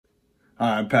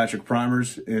Hi, I'm Patrick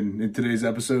Primers, and in today's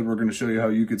episode, we're going to show you how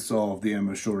you could solve the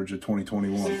ammo shortage of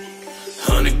 2021.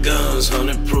 100 guns,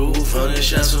 100 proof, 100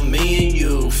 shots for me and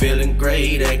you. Feeling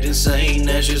great, acting sane,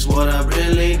 that's just what I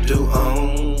really do.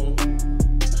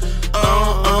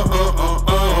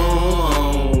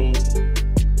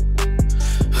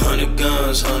 100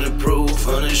 guns, 100 proof,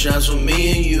 100 shots for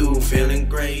me and you. Feeling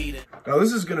great. Now,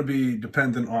 this is going to be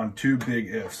dependent on two big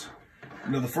ifs.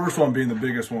 You know, the first one being the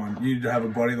biggest one. You need to have a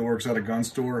buddy that works at a gun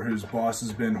store whose boss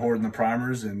has been hoarding the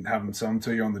primers and have them sell them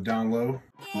to you on the down low.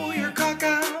 Pull your cock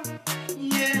out,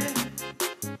 yeah.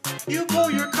 You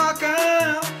pull your cock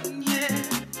out, yeah.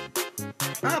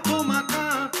 I pull my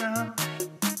cock out.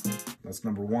 That's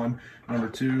number one. Number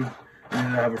two, you need to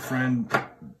have a friend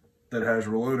that has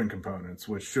reloading components,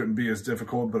 which shouldn't be as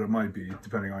difficult, but it might be,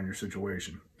 depending on your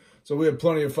situation. So we have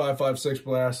plenty of 5.56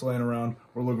 blasts laying around.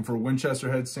 We're looking for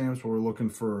Winchester head stamps, we're looking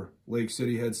for Lake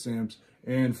City head stamps,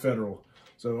 and Federal.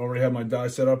 So I already have my die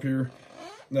set up here.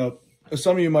 Now,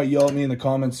 some of you might yell at me in the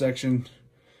comment section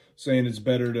saying it's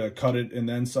better to cut it and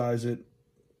then size it.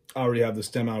 I already have the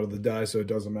stem out of the die, so it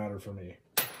doesn't matter for me.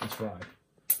 It's fine.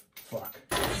 Fuck.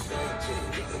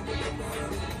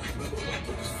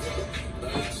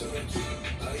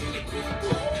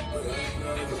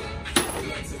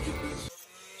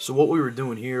 So what we were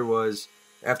doing here was,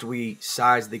 after we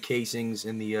sized the casings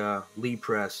in the Lee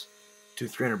press to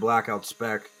 300 blackout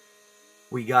spec,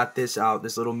 we got this out,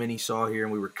 this little mini saw here,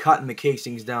 and we were cutting the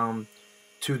casings down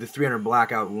to the 300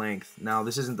 blackout length. Now,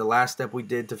 this isn't the last step we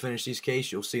did to finish these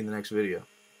cases. You'll see in the next video.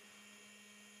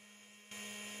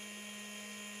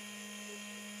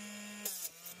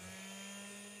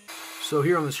 So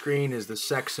here on the screen is the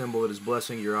sex symbol that is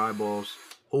blessing your eyeballs,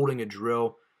 holding a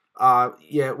drill.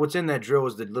 Yeah, what's in that drill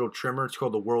is the little trimmer. It's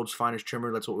called the world's finest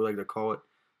trimmer. That's what we like to call it.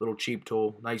 Little cheap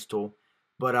tool, nice tool.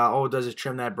 But all it does is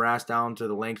trim that brass down to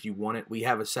the length you want it. We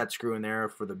have a set screw in there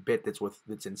for the bit that's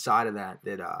inside of that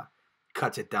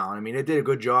cuts it down. I mean, it did a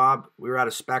good job. We were out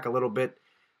of spec a little bit.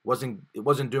 It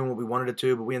wasn't doing what we wanted it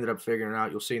to, but we ended up figuring it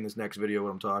out. You'll see in this next video what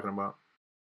I'm talking about.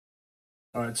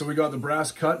 All right, so we got the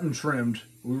brass cut and trimmed.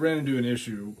 We ran into an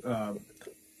issue.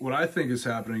 What I think is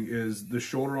happening is the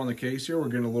shoulder on the case here, we're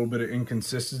getting a little bit of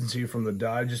inconsistency from the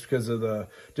die just because of the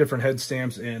different head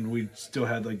stamps, and we still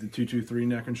had like the 223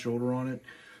 neck and shoulder on it.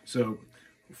 So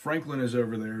Franklin is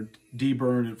over there,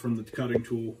 deburned it from the cutting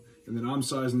tool, and then I'm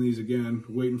sizing these again,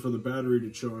 waiting for the battery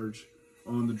to charge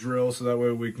on the drill so that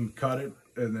way we can cut it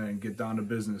and then get down to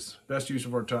business. Best use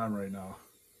of our time right now.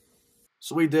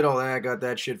 So we did all that, got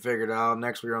that shit figured out.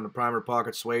 Next we were on the primer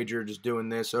pocket swager, just doing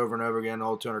this over and over again,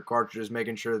 all 200 cartridges,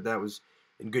 making sure that was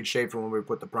in good shape for when we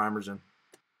put the primers in.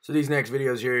 So these next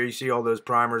videos here, you see all those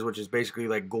primers, which is basically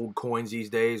like gold coins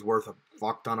these days, worth a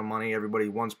fuck ton of money. Everybody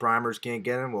wants primers, can't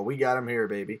get them. Well, we got them here,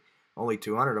 baby. Only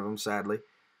 200 of them, sadly.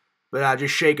 But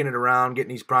just shaking it around,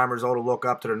 getting these primers all to look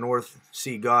up to the north,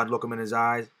 see God, look him in his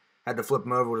eyes. Had to flip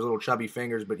them over with his little chubby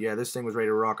fingers, but yeah, this thing was ready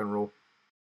to rock and roll.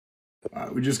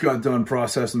 We just got done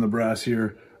processing the brass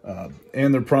here,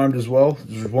 and they're primed as well.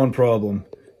 There's one problem.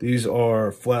 These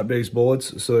are flat base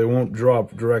bullets, so they won't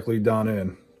drop directly down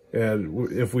in.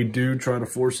 And if we do try to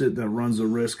force it, that runs the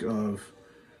risk of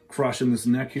crushing this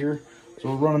neck here. So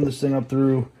we're running this thing up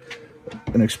through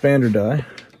an expander die,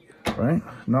 right?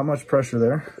 Not much pressure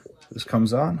there. This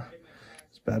comes on.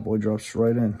 This bad boy drops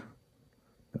right in.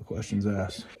 No questions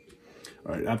asked.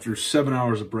 All right, after 7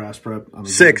 hours of brass prep.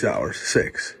 6 hours,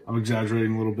 6. I'm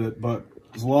exaggerating a little bit, but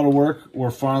it's a lot of work. We're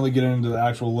finally getting into the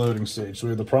actual loading stage. So we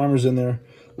have the primers in there,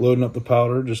 loading up the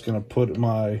powder. Just going to put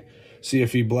my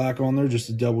CFE black on there just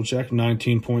to double check.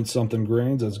 19 point something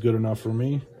grains. That's good enough for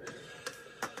me.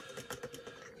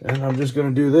 And I'm just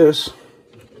going to do this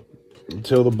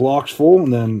until the block's full.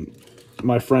 And then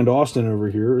my friend Austin over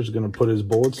here is going to put his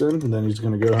bullets in. And then he's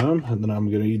going to go home. And then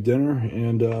I'm going to eat dinner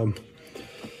and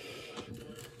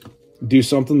do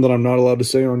something that I'm not allowed to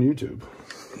say on YouTube.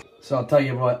 So I'll tell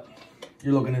you what,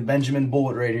 you're looking at Benjamin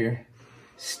Bullet right here,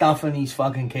 stuffing these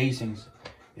fucking casings.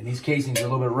 And these casings are a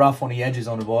little bit rough on the edges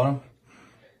on the bottom.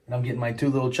 And I'm getting my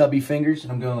two little chubby fingers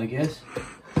and I'm going like this.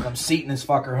 And I'm seating this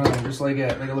fucker home just like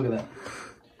that. Take a look at that.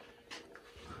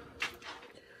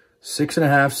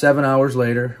 6.5, 7 hours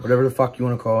later, whatever the fuck you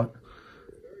want to call it.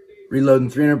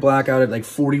 Reloading 300 blackout at like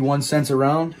 41 cents a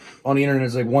round. On the internet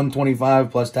it's like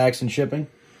 125 plus tax and shipping.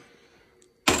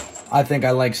 I think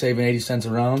I like saving 80 cents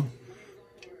a round.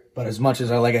 But as much as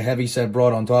I like a heavy set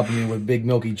broad on top of me with big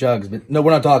milky jugs. But no,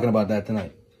 we're not talking about that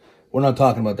tonight. We're not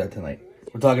talking about that tonight.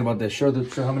 We're talking about this. Show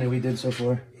how many we did so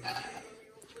far.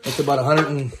 It's about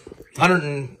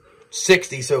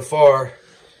 160 so far.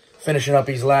 Finishing up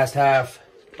these last half.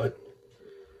 But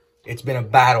it's been a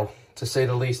battle, to say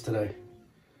the least, today.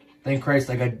 Thank Christ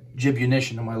I got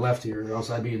jibunition on my left here, or else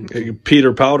I'd be in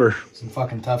Peter Powder. some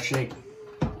fucking tough shape.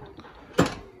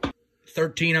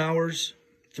 13 hours,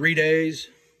 3 days,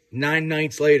 9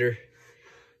 nights later,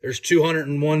 there's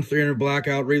 201 300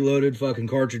 blackout reloaded fucking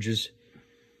cartridges.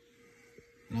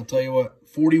 And I'll tell you what,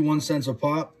 41 cents a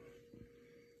pop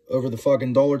over the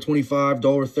fucking $1.25,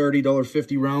 $1.30,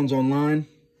 $1.50 rounds online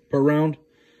per round.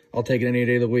 I'll take it any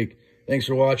day of the week. Thanks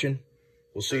for watching.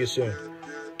 We'll see you soon.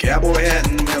 Cowboy hat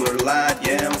and Miller Lite,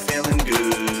 yeah, I'm feeling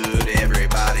good.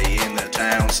 Everybody in the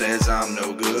town says I'm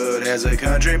no good. As a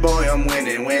country boy, I'm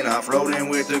winning when off-roading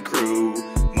with the crew.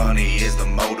 Money is the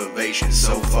motivation,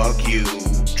 so fuck you.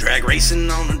 Drag racing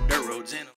on the dirt roads in